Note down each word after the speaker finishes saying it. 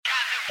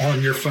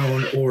on your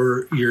phone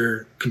or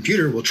your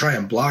computer will try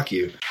and block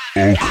you.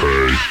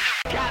 Okay.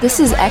 This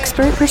is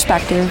Expert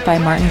Perspective by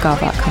Martin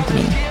Gavlak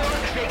Company.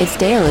 It's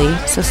daily,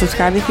 so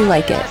subscribe if you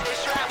like it.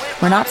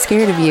 We're not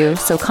scared of you,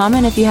 so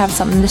comment if you have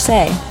something to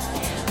say.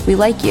 We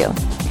like you.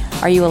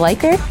 Are you a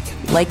liker?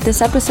 Like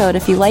this episode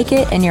if you like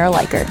it and you're a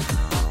liker.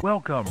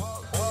 Welcome.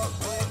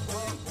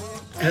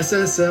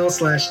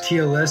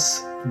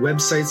 SSL/TLS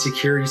website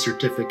security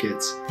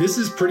certificates. This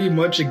is pretty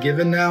much a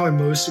given now, and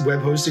most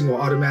web hosting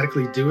will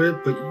automatically do it,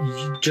 but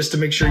just to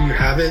make sure you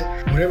have it,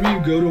 whenever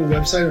you go to a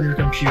website on your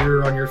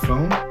computer or on your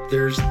phone,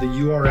 there's the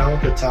URL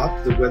at the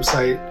top, the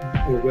website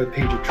or web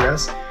page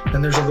address,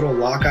 then there's a little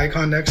lock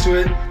icon next to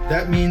it.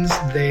 That means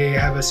they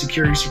have a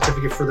security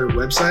certificate for their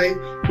website,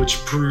 which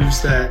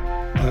proves that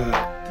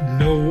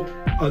no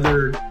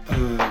other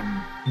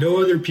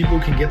people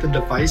can get the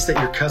device that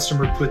your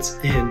customer puts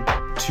in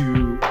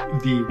to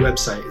the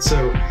website.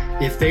 So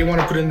if they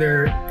want to put in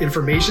their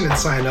information and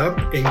sign up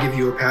and give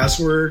you a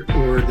password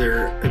or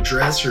their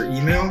address or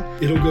email,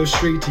 it'll go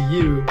straight to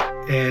you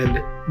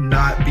and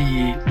not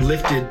be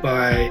lifted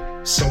by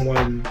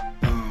someone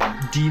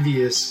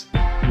devious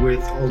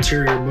with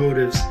ulterior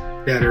motives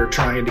that are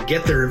trying to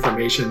get their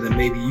information and then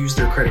maybe use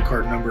their credit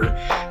card number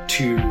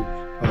to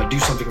do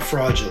something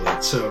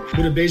fraudulent. So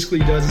what it basically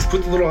does is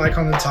put the little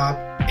icon on the top,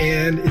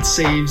 and it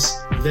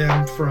saves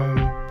them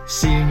from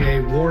seeing a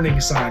warning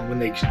sign when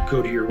they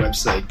go to your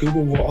website.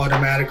 Google will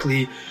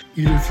automatically,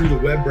 either through the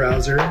web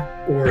browser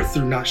or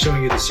through not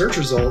showing you the search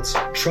results,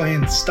 try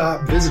and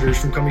stop visitors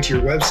from coming to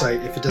your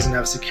website if it doesn't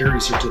have a security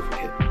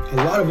certificate. A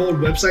lot of old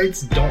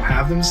websites don't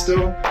have them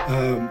still.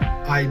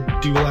 I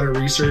do a lot of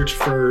research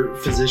for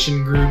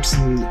physician groups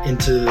and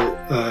into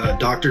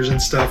doctors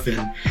and stuff,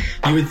 and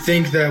you would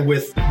think that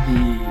with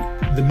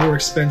the more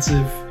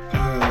expensive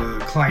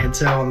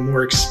clientele and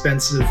more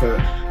expensive,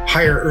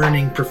 higher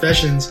earning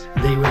professions,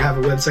 they would have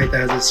a website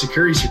that has a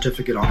security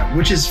certificate on it,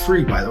 which is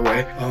free, by the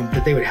way,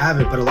 that they would have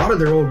it. But a lot of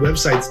their old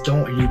websites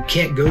don't, and you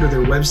can't go to their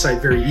website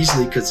very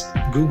easily because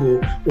Google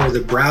or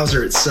the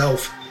browser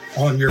itself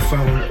on your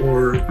phone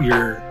or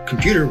your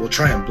computer will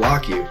try and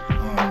block you.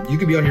 You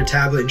could be on your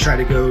tablet and try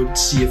to go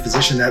see a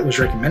physician that was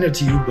recommended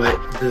to you, but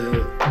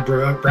the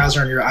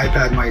browser on your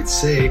iPad might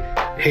say,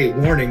 hey,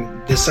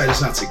 warning, this site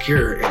is not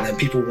secure, and then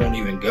people won't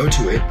even go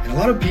to it. And a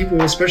lot of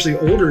people, especially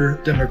older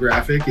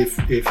demographic,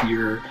 if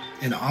you're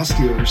an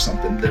osteo or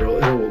something,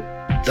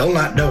 they'll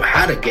not know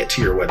how to get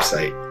to your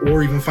website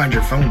or even find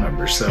your phone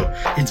number. So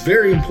it's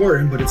very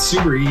important, but it's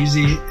super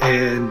easy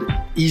and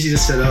easy to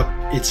set up.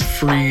 It's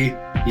free.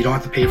 You don't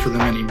have to pay for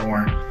them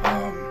anymore.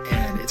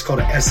 And it's called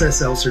an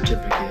SSL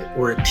certificate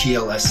or a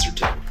TLS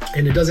certificate.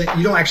 And you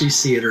don't actually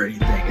see it or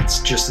anything. It's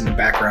just in the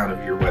background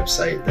of your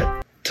website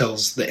that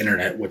tells the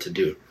internet what to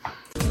do.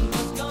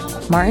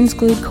 Martin's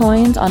glued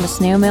coins onto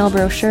snail mail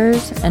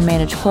brochures and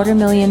manage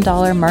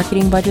 $250,000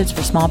 marketing budgets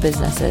for small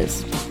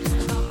businesses.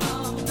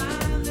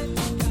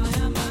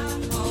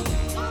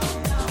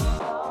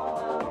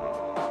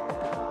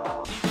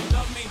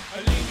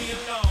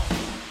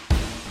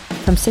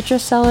 From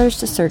citrus sellers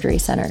to surgery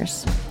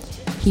centers.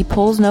 He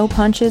pulls no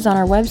punches on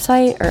our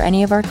website or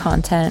any of our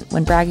content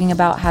when bragging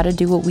about how to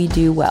do what we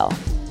do well.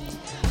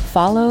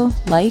 Follow,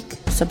 like,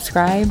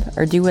 subscribe,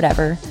 or do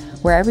whatever,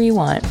 wherever you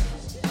want.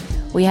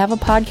 We have a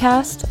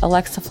podcast,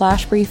 Alexa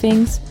Flash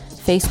Briefings,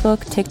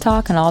 Facebook,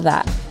 TikTok, and all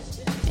that.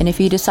 And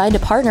if you decide to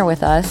partner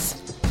with us,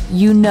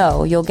 you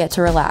know you'll get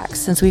to relax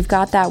since we've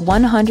got that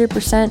 100%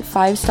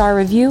 5-star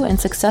review and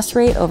success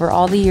rate over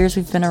all the years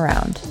we've been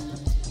around.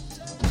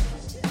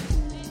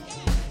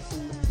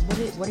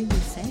 What are you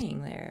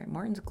saying there?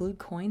 Martin's glued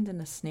coins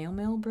in a snail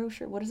mail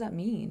brochure? What does that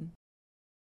mean?